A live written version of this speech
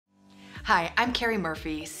Hi, I'm Carrie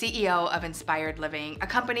Murphy, CEO of Inspired Living, a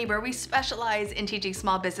company where we specialize in teaching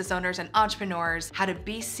small business owners and entrepreneurs how to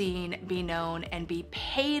be seen, be known, and be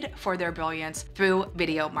paid for their brilliance through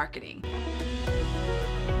video marketing.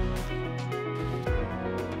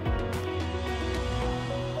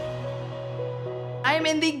 I am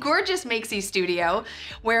in the gorgeous Makesy studio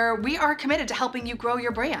where we are committed to helping you grow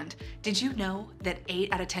your brand. Did you know that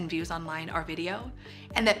 8 out of 10 views online are video?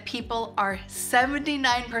 And that people are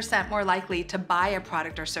 79% more likely to buy a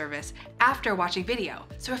product or service after watching video.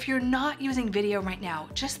 So if you're not using video right now,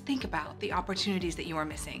 just think about the opportunities that you are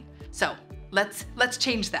missing. So let's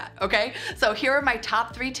change that, okay? So here are my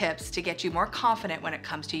top 3 tips to get you more confident when it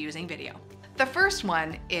comes to using video. The first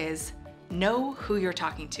one is know who you're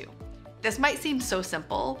talking to. This might seem so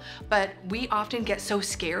simple, but we often get so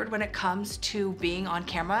scared when it comes to being on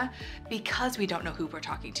camera because we don't know who we're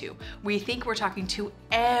talking to. We think we're talking to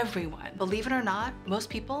everyone. Believe it or not, most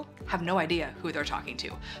people have no idea who they're talking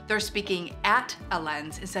to. They're speaking at a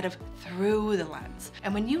lens instead of through the lens.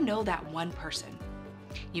 And when you know that one person,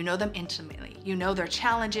 you know them intimately, you know their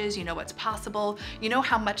challenges, you know what's possible, you know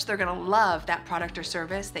how much they're gonna love that product or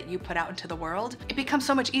service that you put out into the world, it becomes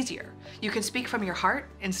so much easier. You can speak from your heart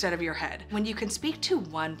instead of your head. When you can speak to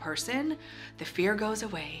one person, the fear goes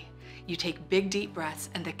away. You take big, deep breaths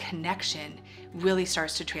and the connection really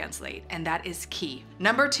starts to translate, and that is key.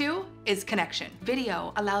 Number 2 is connection.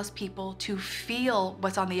 Video allows people to feel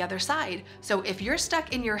what's on the other side. So if you're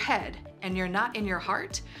stuck in your head and you're not in your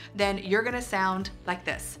heart, then you're gonna sound like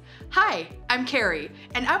this. Hi, I'm Carrie,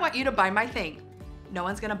 and I want you to buy my thing. No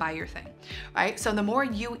one's gonna buy your thing, right? So the more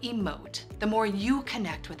you emote, the more you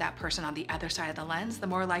connect with that person on the other side of the lens, the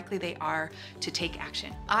more likely they are to take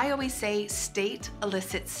action. I always say state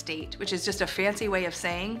elicits state, which is just a fancy way of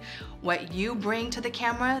saying what you bring to the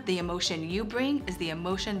camera, the emotion you bring is the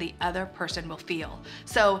emotion the other person will feel.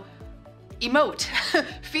 So emote,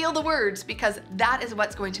 feel the words, because that is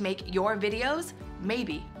what's going to make your videos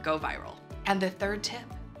maybe go viral. And the third tip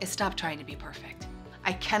is stop trying to be perfect.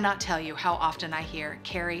 I cannot tell you how often I hear,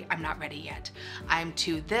 Carrie, I'm not ready yet. I'm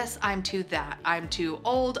too this, I'm too that. I'm too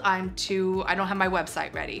old, I don't have my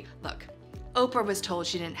website ready. Look, Oprah was told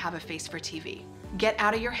she didn't have a face for TV. Get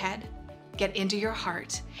out of your head, get into your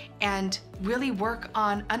heart, and really work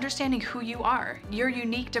on understanding who you are, your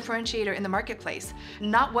unique differentiator in the marketplace.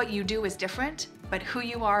 Not what you do is different, but who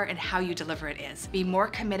you are and how you deliver it is. Be more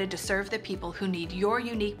committed to serve the people who need your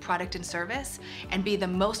unique product and service, and be the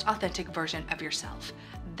most authentic version of yourself.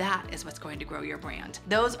 That is what's going to grow your brand.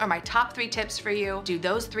 Those are my top 3 tips for you. Do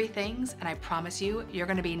those 3 things, and I promise you, you're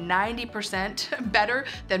gonna be 90% better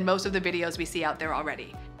than most of the videos we see out there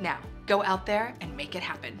already. Now, go out there and make it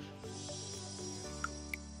happen.